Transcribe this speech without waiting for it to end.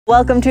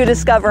Welcome to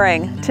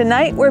Discovering.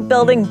 Tonight we're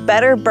building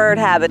better bird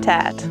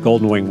habitat.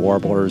 Golden-winged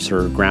warblers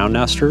are ground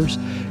nesters,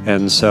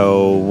 and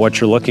so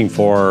what you're looking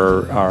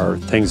for are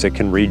things that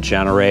can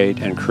regenerate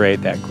and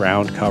create that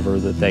ground cover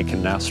that they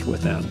can nest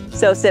within.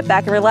 So sit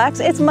back and relax.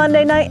 It's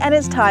Monday night and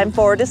it's time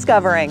for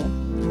Discovering.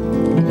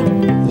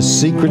 The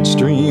secret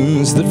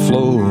streams that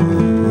flow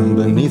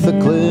beneath the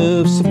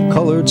cliffs of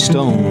colored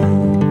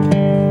stone.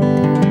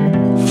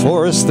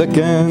 Forest thick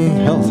and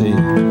healthy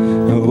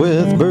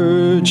with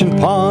birch and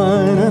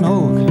pine and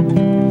oak.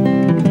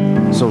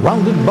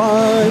 Surrounded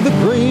by the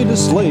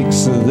greatest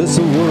lakes this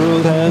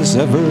world has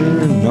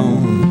ever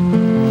known.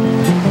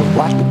 The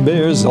black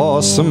bear's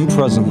awesome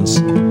presence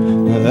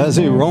as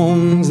he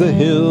roams the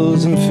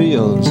hills and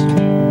fields.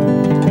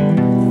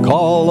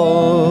 Call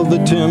of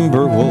the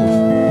timber wolf,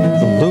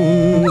 the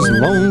loon's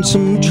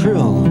lonesome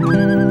trill.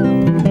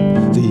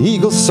 The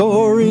eagle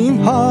soaring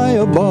high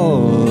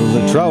above,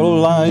 the trout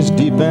lies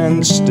deep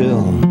and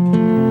still.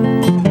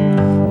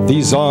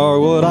 These are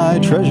what I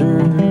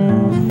treasure,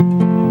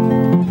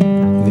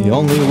 the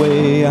only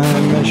way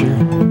I measure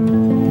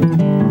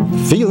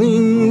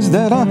feelings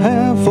that I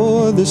have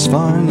for this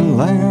fine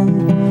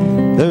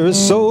land. There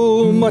is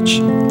so much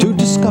to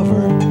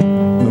discover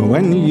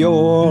when you're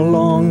a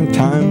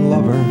long-time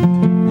lover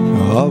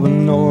of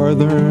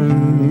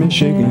northern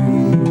Michigan.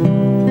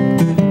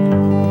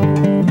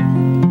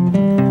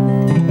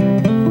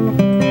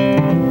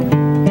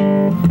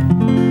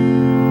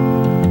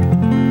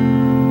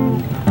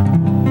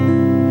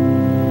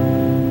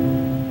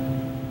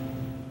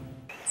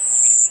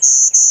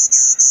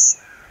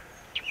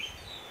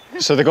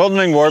 So the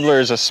golden-winged warbler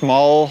is a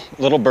small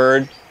little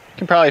bird. You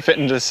can probably fit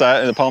into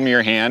the palm of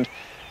your hand.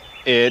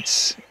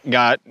 It's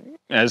got,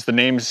 as the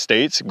name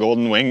states,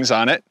 golden wings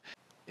on it.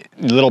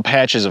 Little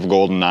patches of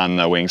golden on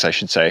the wings, I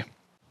should say.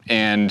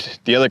 And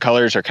the other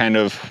colors are kind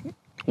of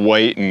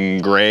white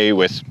and gray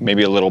with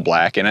maybe a little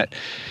black in it.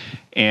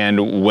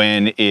 And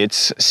when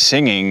it's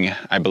singing,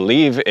 I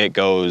believe it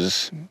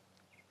goes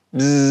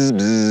bzz,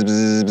 bzz,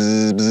 bzz,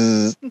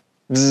 bzz, bzz,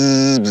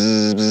 bzz,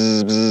 bzz,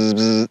 bzz, bzz,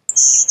 bzz.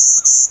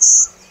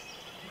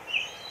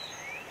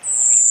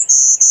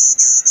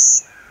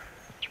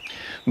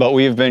 But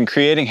we've been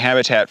creating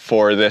habitat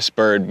for this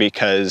bird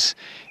because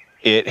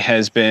it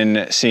has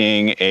been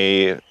seeing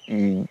a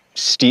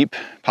steep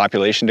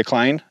population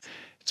decline.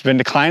 It's been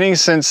declining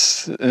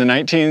since the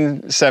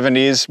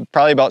 1970s,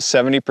 probably about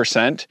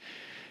 70%.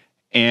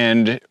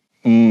 And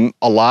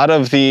a lot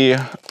of the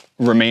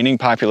remaining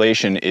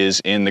population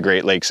is in the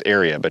Great Lakes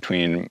area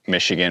between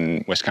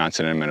Michigan,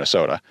 Wisconsin, and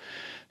Minnesota.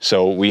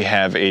 So we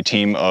have a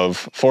team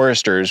of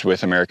foresters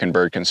with American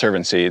Bird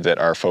Conservancy that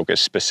are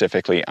focused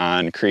specifically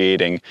on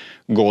creating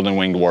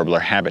golden-winged warbler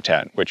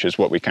habitat, which is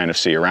what we kind of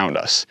see around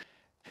us.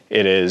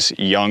 It is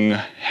young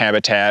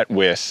habitat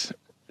with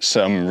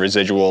some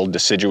residual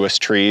deciduous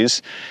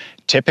trees.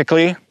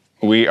 Typically,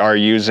 we are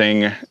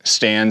using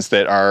stands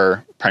that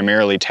are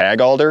primarily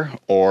tag alder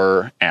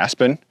or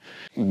aspen.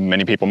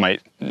 Many people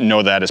might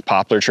know that as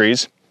poplar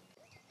trees.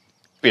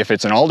 If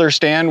it's an alder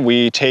stand,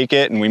 we take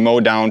it and we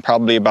mow down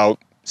probably about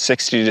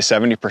 60 to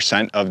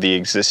 70% of the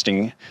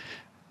existing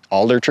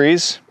alder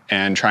trees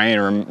and try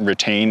and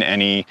retain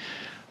any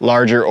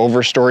larger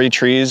overstory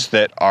trees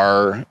that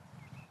are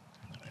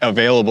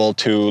available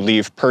to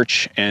leave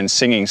perch and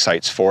singing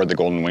sites for the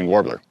golden-winged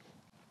warbler.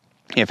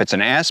 If it's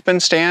an aspen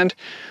stand,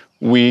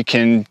 we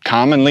can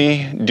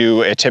commonly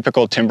do a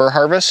typical timber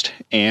harvest,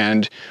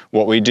 and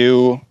what we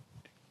do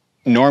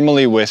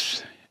normally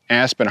with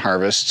aspen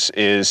harvests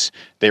is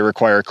they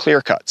require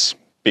clear cuts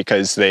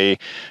because they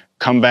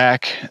come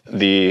back,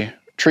 the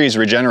trees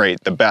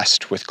regenerate the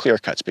best with clear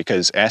cuts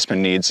because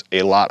aspen needs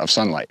a lot of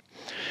sunlight.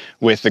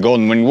 With the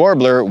golden-winged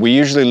warbler,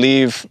 we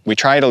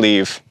try to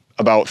leave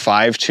about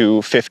 5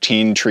 to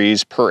 15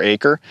 trees per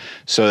acre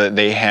so that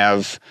they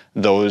have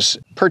those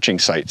perching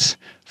sites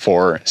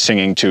for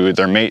singing to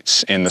their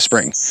mates in the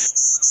spring.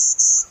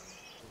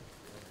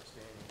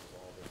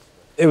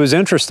 It was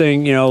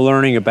interesting,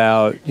 learning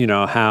about,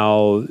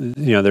 how,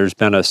 there's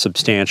been a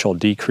substantial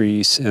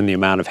decrease in the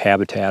amount of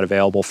habitat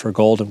available for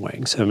golden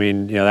wings. I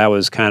mean, that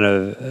was kind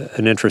of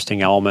an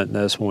interesting element in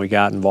this when we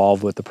got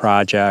involved with the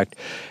project.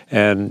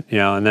 And,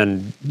 and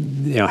then,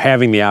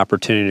 having the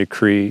opportunity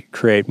to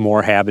create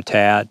more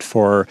habitat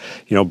for,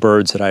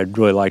 birds that I'd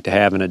really like to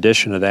have in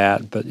addition to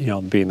that, but,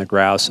 being the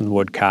grouse and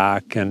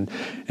woodcock and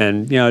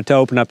to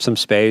open up some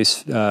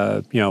space,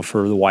 for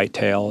the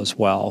whitetail as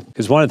well.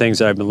 Because one of the things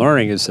that I've been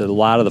learning is that a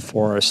lot of the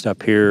forest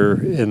up here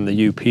in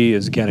the UP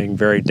is getting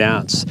very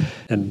dense.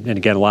 And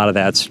again, a lot of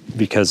that's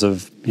because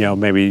of,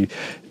 maybe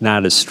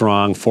not as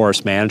strong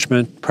forest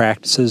management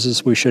practices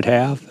as we should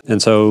have.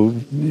 And so,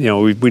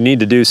 we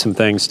need to do some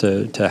things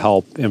to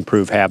help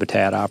improve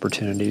habitat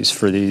opportunities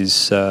for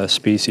these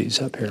species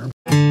up here.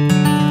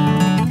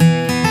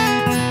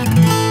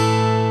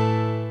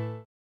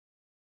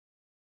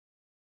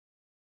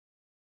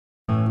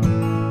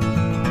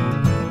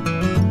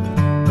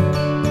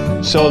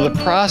 So the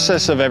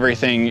process of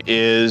everything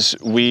is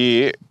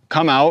we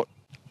come out,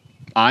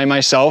 I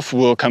myself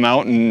will come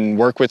out and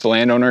work with the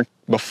landowner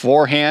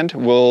beforehand,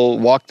 we'll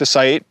walk the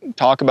site,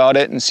 talk about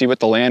it, and see what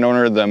the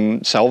landowner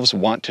themselves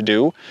want to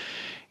do.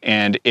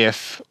 And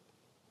if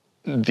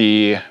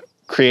the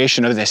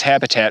creation of this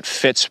habitat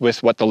fits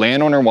with what the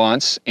landowner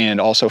wants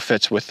and also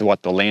fits with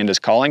what the land is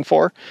calling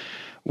for,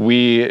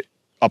 we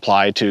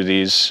apply to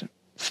these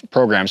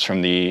programs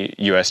from the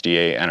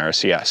USDA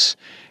NRCS.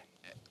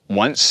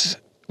 Once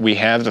we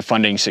have the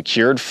funding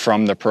secured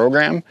from the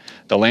program,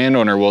 the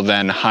landowner will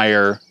then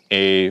hire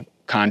a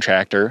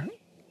contractor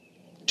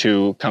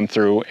to come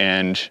through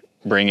and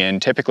bring in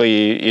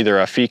typically either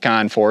a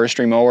Fecon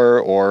forestry mower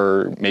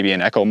or maybe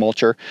an echo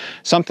mulcher,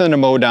 something to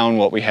mow down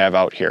what we have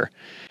out here.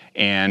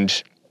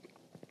 And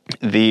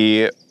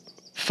the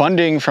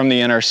funding from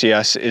the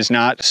NRCS is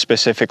not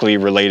specifically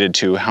related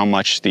to how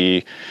much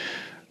the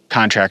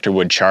contractor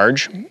would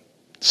charge.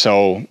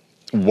 So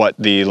what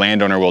the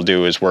landowner will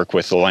do is work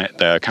with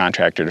the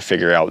contractor to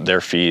figure out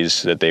their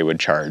fees that they would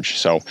charge.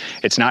 So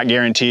it's not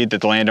guaranteed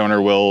that the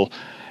landowner will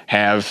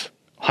have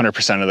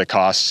 100% of the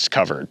costs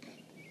covered,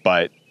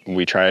 but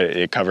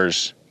it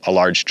covers a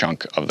large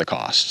chunk of the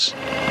costs.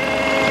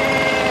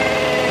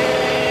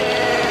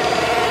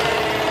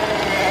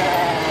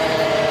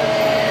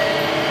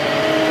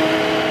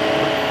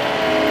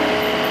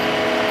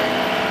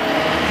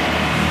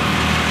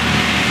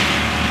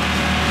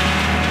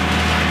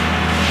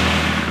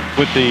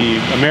 With the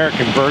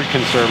American Bird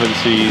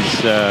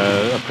Conservancy's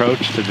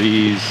approach to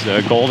these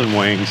golden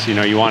wings,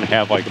 you want to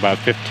have like about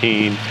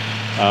 15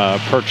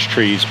 perch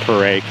trees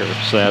per acre.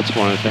 So that's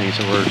one of the things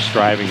that we're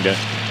striving to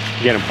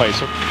get in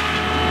place.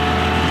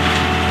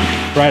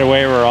 Right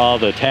away where all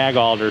the tag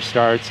alder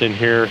starts in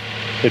here,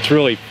 it's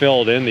really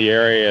filled in the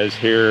areas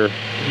here,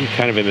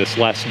 kind of in this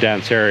less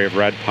dense area of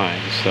red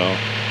pines.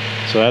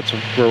 So that's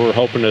where we're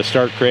hoping to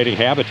start creating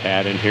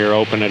habitat in here,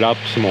 open it up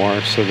some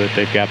more so that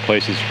they've got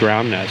places to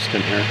ground nest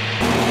in here.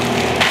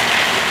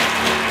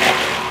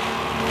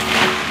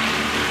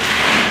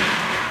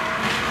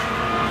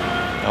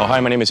 Hi,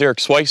 my name is Eric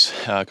Swice.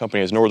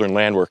 Company is Northern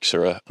Landworks.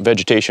 They're a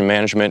vegetation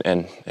management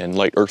and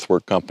light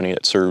earthwork company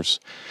that serves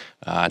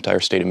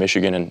entire state of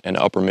Michigan and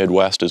upper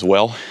Midwest as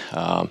well.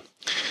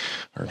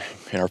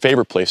 Our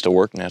favorite place to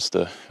work, and that's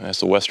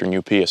the western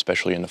UP,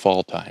 especially in the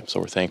fall time. So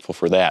we're thankful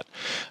for that.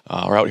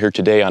 We're out here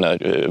today on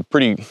a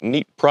pretty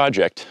neat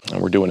project.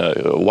 We're doing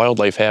a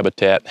wildlife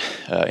habitat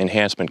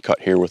enhancement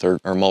cut here with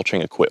our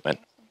mulching equipment.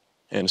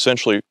 And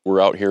essentially, we're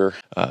out here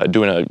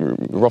doing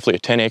roughly a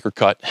 10-acre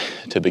cut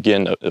to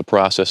begin the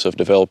process of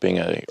developing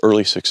an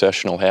early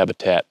successional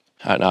habitat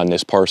on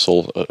this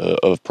parcel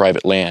of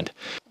private land.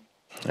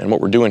 And what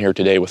we're doing here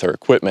today with our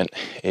equipment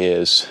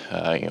is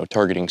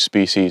targeting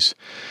species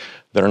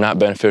that are not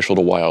beneficial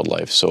to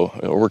wildlife. So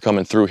we're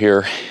coming through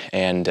here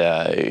and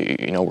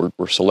we're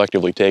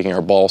selectively taking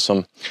our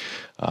balsam,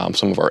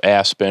 some of our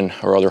aspen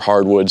or other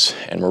hardwoods,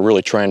 and we're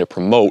really trying to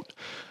promote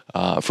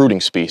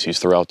fruiting species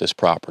throughout this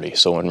property.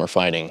 So when we're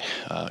finding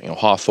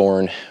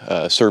hawthorn,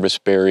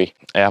 serviceberry,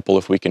 apple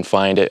if we can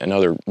find it, and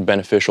other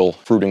beneficial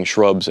fruiting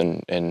shrubs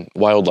and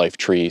wildlife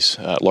trees,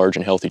 large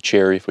and healthy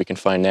cherry if we can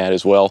find that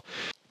as well.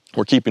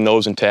 We're keeping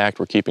those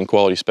intact, we're keeping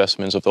quality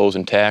specimens of those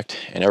intact,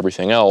 and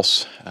everything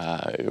else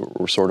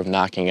we're sort of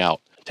knocking out.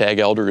 Tag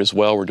elder as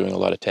well, we're doing a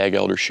lot of tag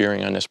elder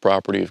shearing on this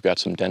property. We've got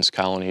some dense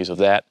colonies of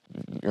that.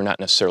 You're not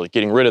necessarily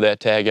getting rid of that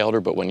tag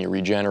elder, but when you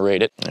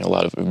regenerate it, a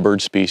lot of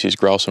bird species,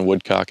 grouse and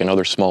woodcock and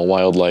other small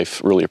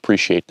wildlife really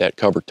appreciate that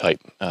cover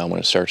type when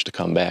it starts to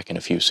come back in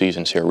a few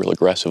seasons here real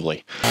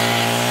aggressively.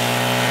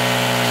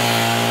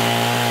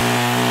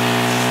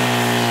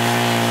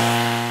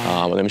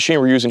 The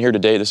machine we're using here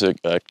today, this is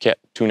a Cat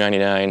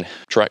 299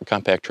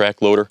 compact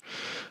track loader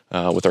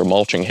with our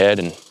mulching head,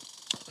 and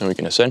we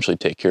can essentially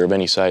take care of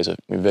any size of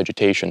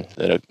vegetation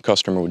that a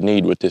customer would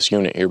need with this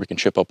unit here. We can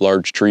chip up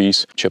large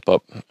trees, chip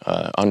up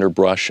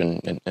underbrush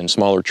and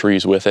smaller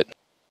trees with it.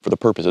 For the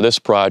purpose of this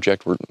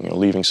project, we're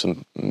leaving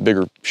some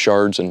bigger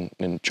shards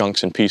and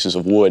chunks and pieces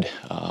of wood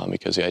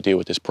because the idea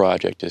with this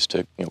project is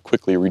to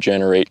quickly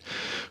regenerate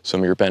some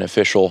of your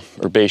beneficial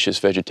herbaceous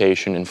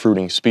vegetation and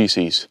fruiting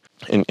species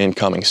in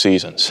coming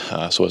seasons.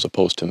 So as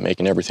opposed to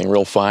making everything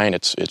real fine,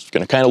 it's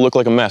going to kind of look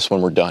like a mess when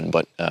we're done,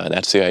 but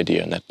that's the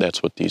idea, and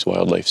that's what these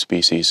wildlife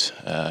species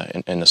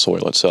and the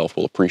soil itself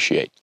will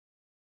appreciate.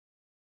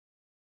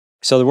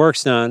 So the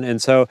work's done, and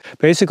so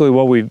basically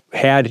what we've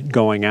had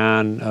going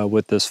on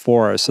with this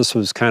forest, this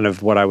was kind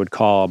of what I would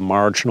call a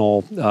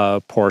marginal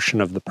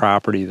portion of the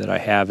property that I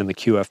have in the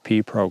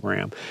QFP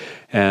program.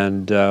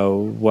 And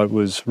what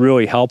was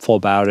really helpful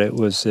about it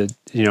was that,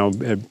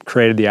 it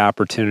created the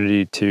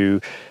opportunity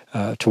to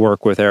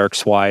work with Eric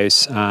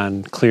Swice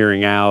on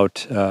clearing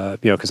out,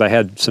 because I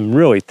had some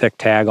really thick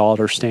tag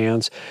alder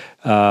stands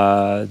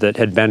that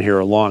had been here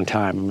a long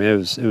time. I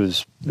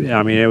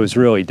mean, it was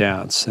really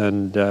dense.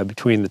 And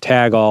between the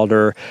tag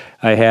alder,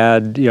 I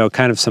had,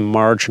 kind of some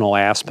marginal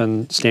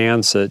aspen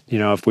stands that,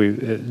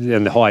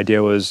 and the whole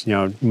idea was,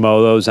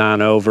 mow those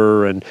on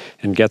over and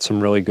get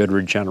some really good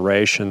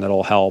regeneration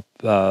that'll help,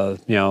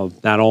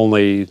 not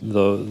only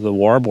the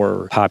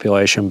warbler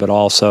population, but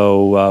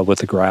also with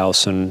the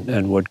grouse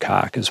and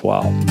woodcock as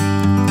well.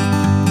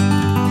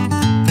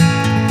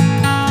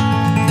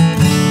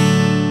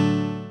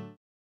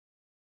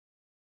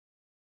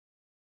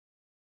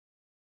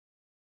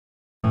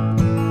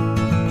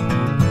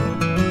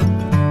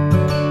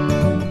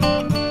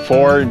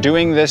 For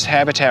doing this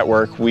habitat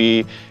work,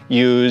 we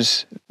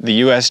use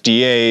the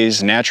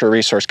USDA's Natural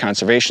Resource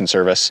Conservation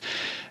Service.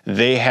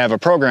 They have a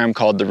program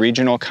called the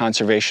Regional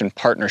Conservation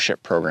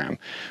Partnership Program,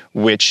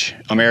 which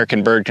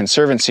American Bird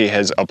Conservancy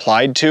has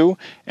applied to,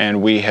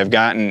 and we have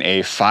gotten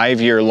a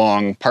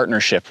 5-year-long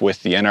partnership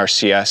with the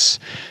NRCS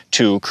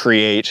to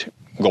create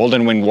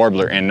golden-winged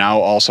warbler and now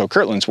also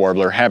Kirtland's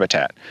warbler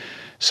habitat,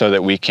 so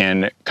that we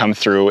can come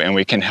through and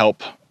we can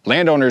help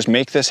landowners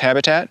make this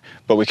habitat,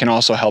 but we can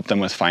also help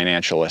them with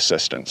financial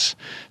assistance.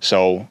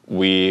 So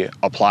we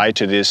apply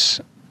to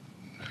this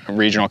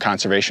Regional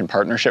Conservation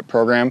Partnership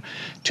Program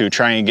to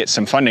try and get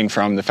some funding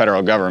from the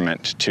federal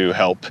government to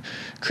help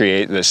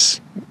create this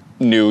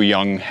new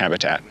young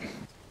habitat.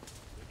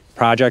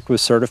 Project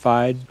was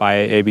certified by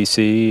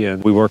ABC,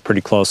 and we worked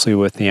pretty closely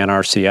with the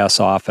NRCS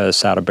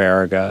office out of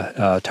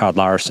Baraga. Todd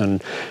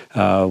Larson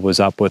was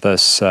up with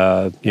us,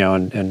 and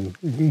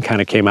kind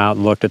of came out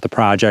and looked at the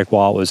project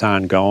while it was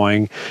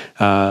ongoing,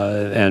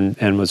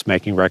 and was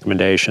making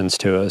recommendations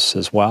to us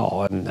as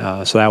well.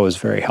 And so that was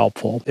very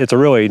helpful. It's a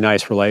really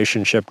nice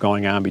relationship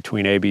going on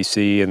between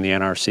ABC and the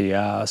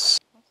NRCS.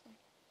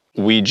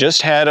 We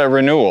just had a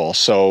renewal,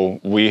 so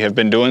we have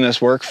been doing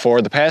this work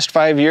for the past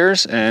 5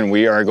 years, and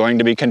we are going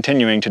to be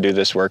continuing to do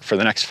this work for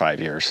the next 5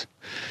 years.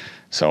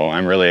 So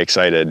I'm really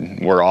excited.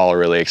 We're all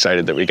really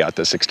excited that we got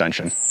this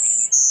extension.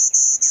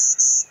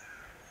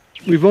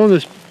 We've owned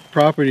this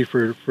property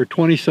for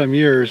 20-some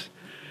years,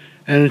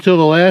 and until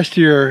the last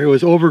year it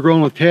was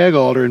overgrown with tag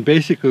alder, and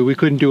basically we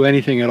couldn't do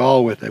anything at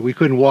all with it. We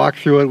couldn't walk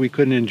through it, we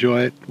couldn't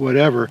enjoy it,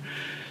 whatever.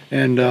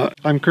 And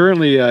I'm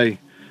currently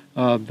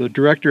the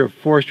Director of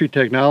Forestry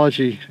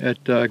Technology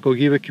at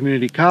Gogeeva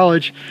Community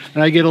College,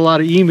 and I get a lot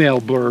of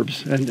email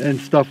blurbs and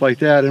stuff like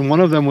that, and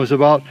one of them was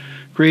about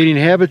creating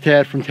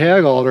habitat from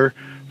tag alder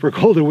for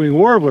golden-winged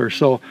warbler.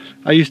 So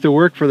I used to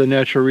work for the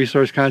Natural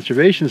Resource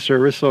Conservation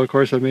Service, so of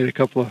course I made a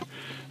couple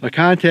of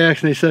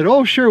contacts, and they said,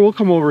 oh sure, we'll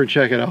come over and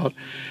check it out.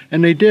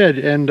 And they did,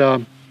 and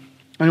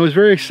it was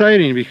very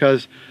exciting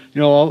because, you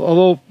know,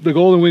 although the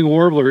golden-winged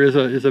warbler is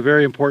a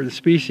very important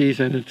species,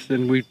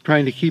 and we're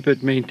trying to keep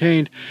it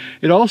maintained,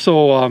 it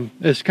also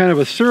is kind of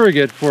a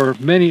surrogate for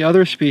many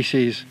other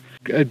species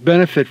that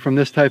benefit from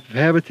this type of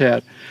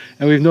habitat.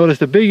 And we've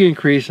noticed a big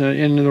increase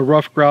in the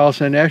ruffed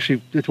grouse, and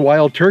actually its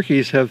wild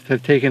turkeys have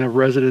taken up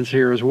residence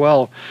here as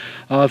well,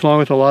 along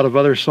with a lot of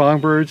other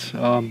songbirds.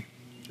 And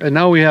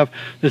now we have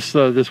this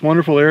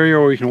wonderful area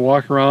where we can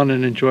walk around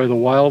and enjoy the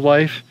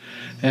wildlife,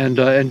 and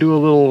do a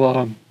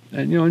little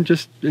and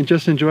just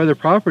enjoy the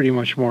property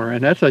much more.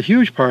 And that's a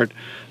huge part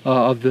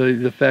of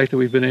the fact that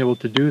we've been able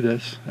to do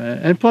this.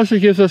 And plus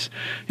it gives us,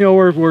 you know,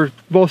 we're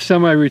both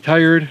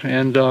semi-retired,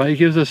 and it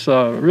gives us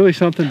really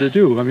something to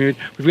do. I mean,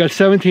 we've got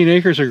 17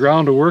 acres of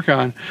ground to work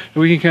on, and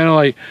we can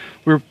kind of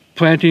we're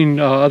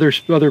planting a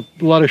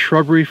lot of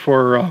shrubbery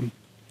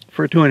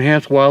to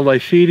enhance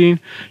wildlife feeding.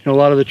 You know, a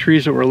lot of the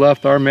trees that were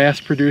left are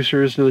mass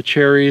producers, the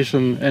cherries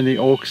and the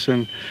oaks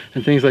and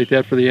things like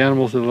that for the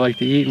animals that like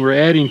to eat. And we're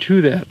adding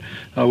to that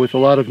with a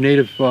lot of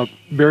native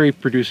berry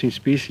producing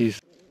species.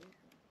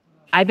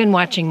 I've been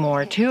watching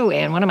more too,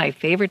 and one of my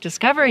favorite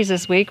discoveries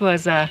this week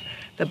was the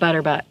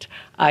butterbutt,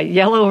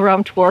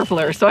 yellow-rumped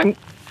warbler. So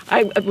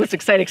I was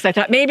excited because I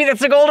thought maybe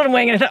that's a golden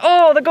wing, and I thought,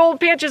 oh, the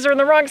gold patches are in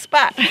the wrong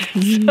spot.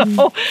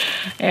 So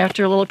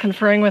after a little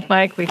conferring with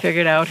Mike, we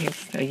figured out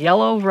he's a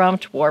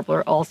yellow-rumped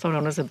warbler, also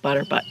known as a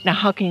butterbutt. Now,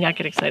 how can you not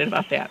get excited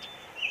about that?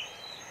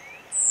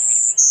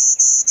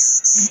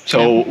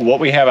 So what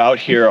we have out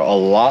here, a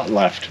lot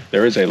left.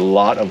 There is a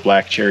lot of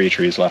black cherry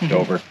trees left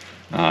over,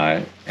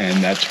 and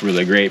that's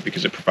really great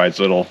because it provides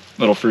little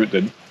fruit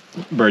that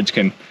birds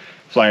can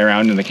fly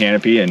around in the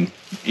canopy and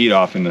eat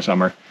off in the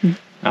summer.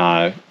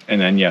 And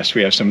then, yes,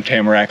 we have some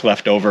tamarack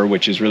left over,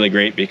 which is really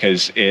great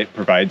because it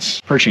provides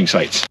perching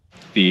sites.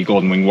 The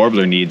golden-winged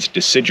warbler needs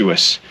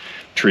deciduous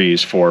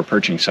trees for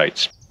perching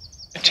sites.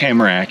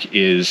 Tamarack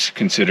is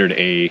considered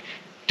a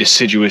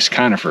deciduous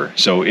conifer,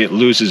 so it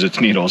loses its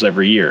needles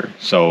every year.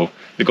 So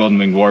the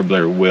golden-winged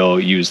warbler will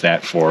use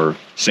that for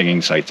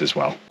singing sites as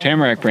well.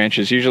 Tamarack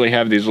branches usually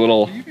have these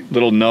little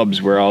nubs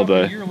where all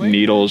the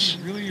needles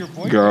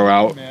grow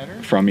out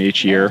from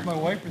each year,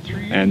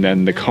 and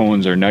then the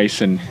cones are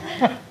nice and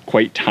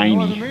quite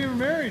tiny,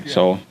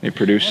 so they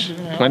produce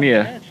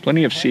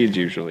plenty of seeds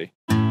usually.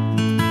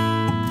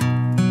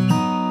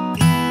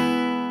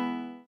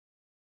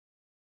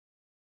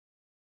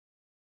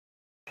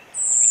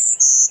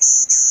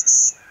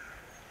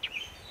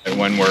 And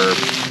when we're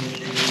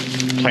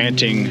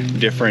planting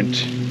different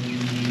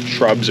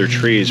shrubs or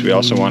trees, we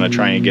also want to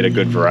try and get a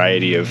good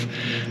variety of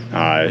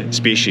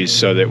species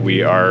so that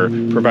we are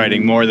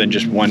providing more than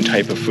just one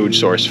type of food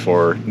source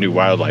for new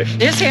wildlife.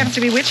 This happens to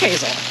be witch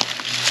hazel.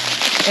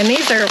 And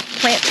these are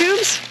plant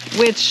tubes,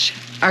 which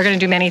are going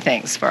to do many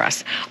things for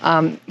us.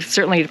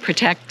 Certainly to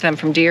protect them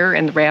from deer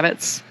and the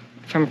rabbits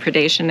from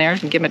predation there,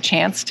 and give them a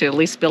chance to at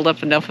least build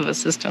up enough of a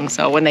system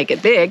so when they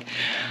get big,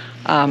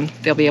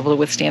 they'll be able to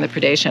withstand the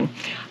predation.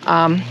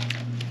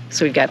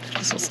 So we've got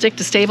this little stick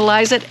to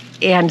stabilize it,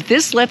 and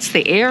this lets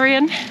the air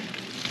in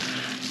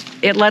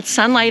it lets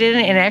sunlight in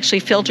and it actually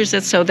filters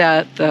it so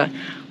that the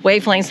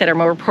wavelengths that are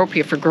more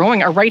appropriate for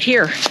growing are right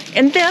here.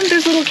 And then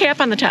there's a little cap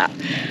on the top,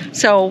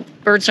 so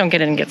birds don't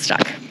get in and get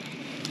stuck.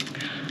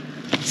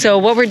 So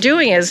what we're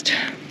doing is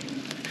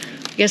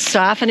just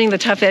softening the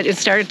tough edge. It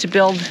started to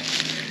build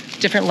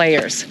different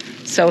layers.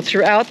 So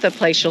throughout the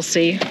place you'll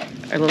see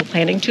our little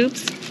planting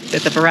tubes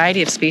with a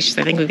variety of species.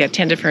 I think we've got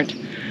 10 different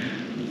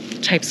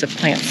types of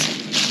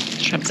plants,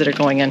 shrubs that are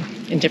going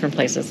in different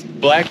places.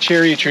 Black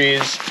cherry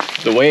trees,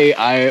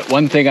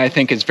 one thing I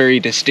think is very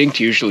distinct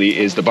usually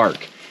is the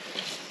bark.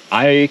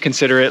 I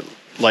consider it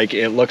like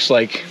it looks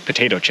like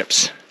potato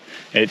chips.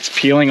 It's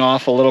peeling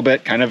off a little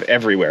bit kind of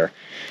everywhere.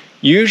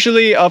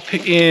 Usually up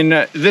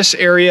in this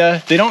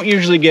area, they don't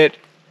usually get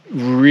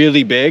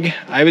really big.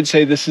 I would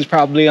say this is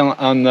probably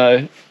on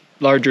the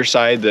larger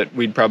side that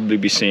we'd probably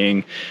be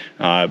seeing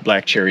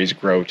black cherries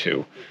grow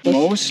to.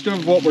 Most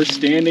of what we're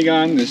standing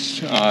on, this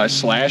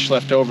slash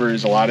left over,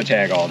 is a lot of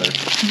tag alder.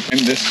 And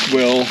this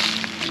will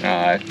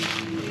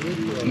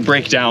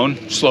break down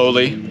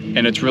slowly,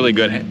 and it's really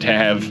good to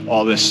have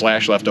all this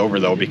slash left over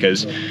though,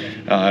 because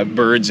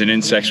birds and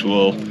insects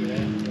will,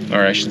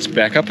 or I should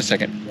back up a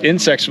second,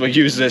 insects will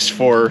use this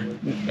for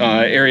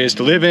areas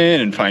to live in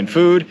and find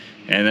food,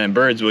 and then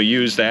birds will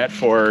use that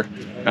for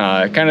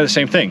kind of the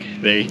same thing.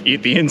 They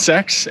eat the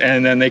insects,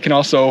 and then they can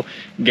also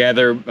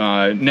gather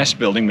nest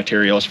building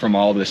materials from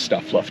all this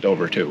stuff left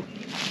over too.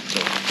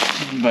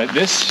 But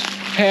this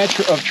patch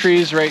of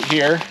trees right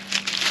here,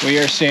 we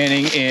are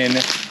standing in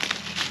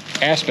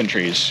aspen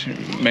trees.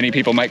 Many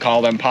people might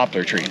call them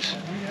poplar trees.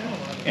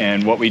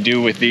 And what we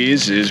do with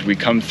these is we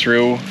come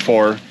through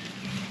for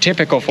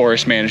typical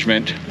forest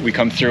management, we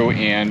come through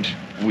and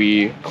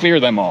we clear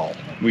them all.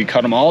 We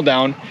cut them all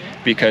down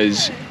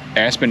because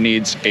aspen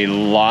needs a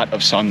lot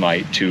of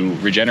sunlight to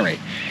regenerate.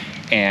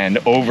 And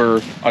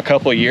over a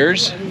couple of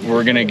years,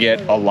 we're gonna get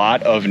a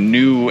lot of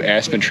new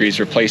aspen trees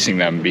replacing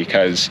them,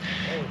 because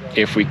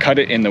if we cut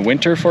it in the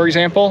winter, for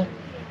example,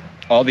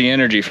 all the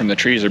energy from the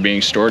trees are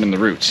being stored in the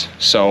roots.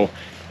 So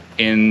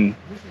in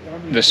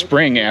the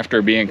spring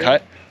after being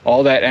cut,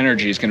 all that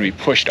energy is gonna be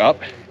pushed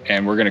up,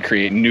 and we're gonna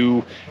create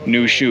new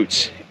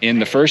shoots. In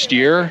the first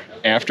year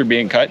after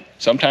being cut,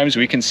 sometimes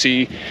we can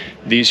see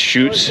these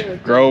shoots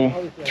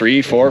grow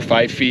 3, 4,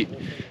 5 feet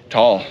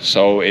tall.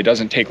 So it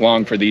doesn't take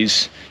long for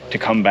these to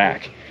come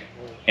back.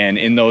 And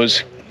in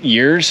those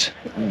years,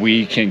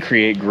 we can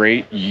create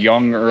great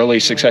young, early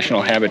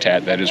successional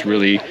habitat that is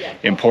really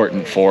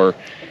important for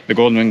the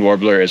golden-winged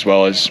warbler as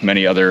well as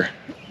many other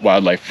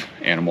wildlife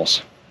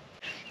animals.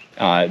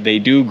 They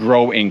do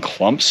grow in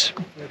clumps.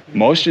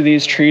 Most of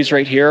these trees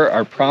right here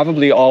are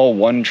probably all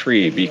one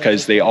tree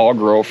because they all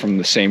grow from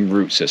the same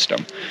root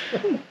system.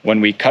 When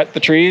we cut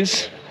the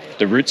trees,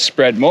 the roots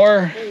spread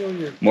more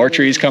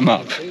trees come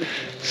up.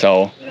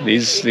 So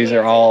these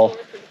are all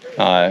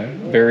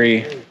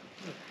very,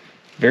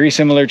 very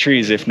similar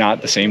trees, if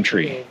not the same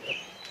tree.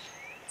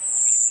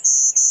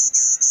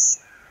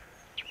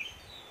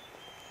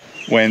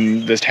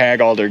 When the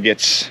tag alder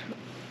gets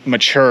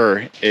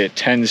mature, it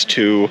tends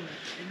to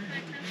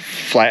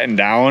flatten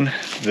down.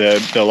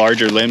 The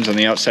larger limbs on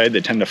the outside, they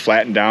tend to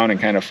flatten down and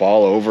kind of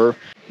fall over.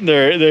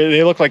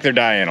 They look like they're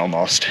dying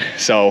almost.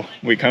 So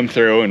we come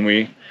through and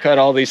we cut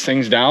all these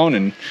things down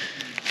and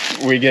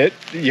we get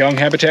young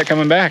habitat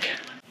coming back.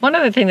 One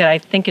other thing that I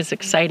think is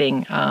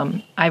exciting,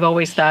 I've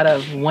always thought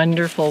of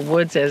wonderful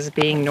woods as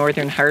being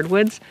northern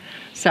hardwoods.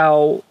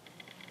 So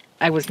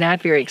I was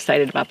not very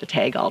excited about the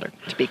tag alder,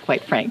 to be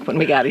quite frank, when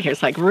we got in here.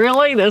 It's like,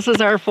 really? This is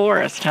our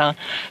forest, huh?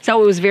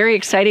 So it was very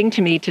exciting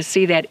to me to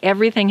see that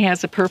everything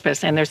has a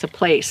purpose and there's a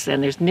place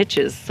and there's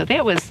niches. So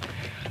that was,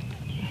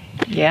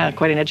 yeah,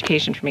 quite an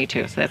education for me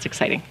too. So that's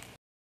exciting.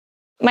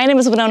 My name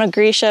is Winona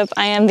Grisham.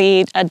 I am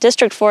the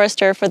district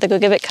forester for the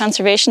Gogebic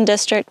Conservation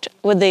District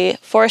with the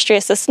Forestry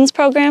Assistance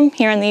Program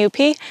here in the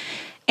UP.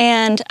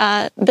 And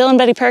Bill and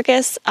Betty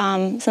Perkis,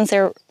 since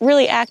they're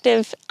really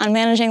active on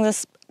managing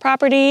this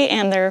property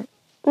and they're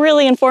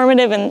really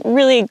informative and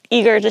really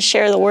eager to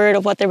share the word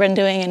of what they've been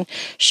doing and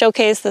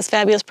showcase this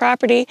fabulous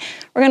property,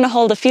 we're going to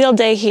hold a field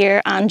day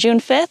here on June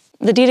 5th.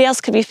 The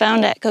details could be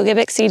found at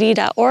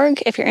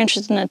gogebiccd.org. If you're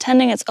interested in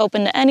attending, it's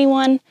open to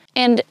anyone.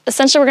 And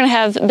essentially we're going to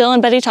have Bill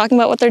and Betty talking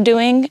about what they're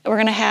doing. We're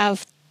going to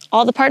have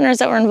all the partners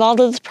that were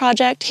involved with this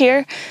project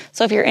here.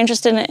 So if you're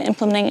interested in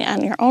implementing it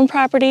on your own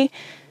property,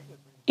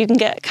 you can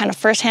get kind of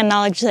firsthand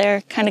knowledge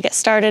there, kind of get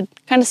started,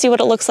 kind of see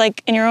what it looks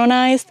like in your own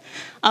eyes,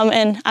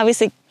 and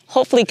obviously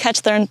hopefully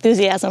catch their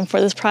enthusiasm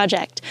for this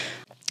project.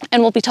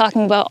 And we'll be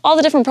talking about all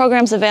the different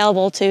programs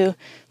available to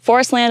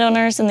forest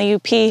landowners in the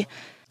UP,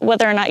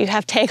 whether or not you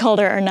have tag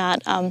holder or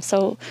not.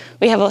 So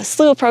we have a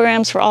slew of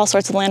programs for all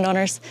sorts of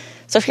landowners.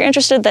 So if you're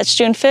interested, that's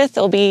June 5th.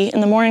 It'll be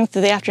in the morning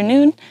through the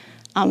afternoon,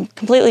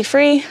 completely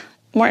free.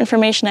 More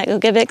information at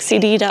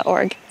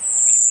gogebiccd.org.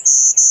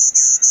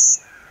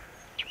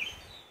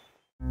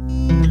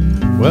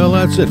 Well,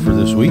 that's it for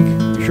this week.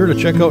 Be sure to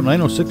check out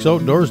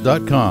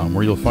 906outdoors.com,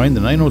 where you'll find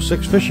the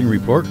 906 Fishing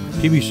Report,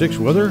 TV6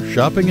 weather,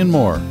 shopping, and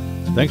more.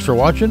 Thanks for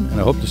watching, and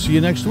I hope to see you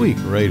next week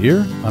right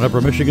here on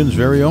Upper Michigan's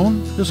very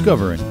own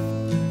Discovering.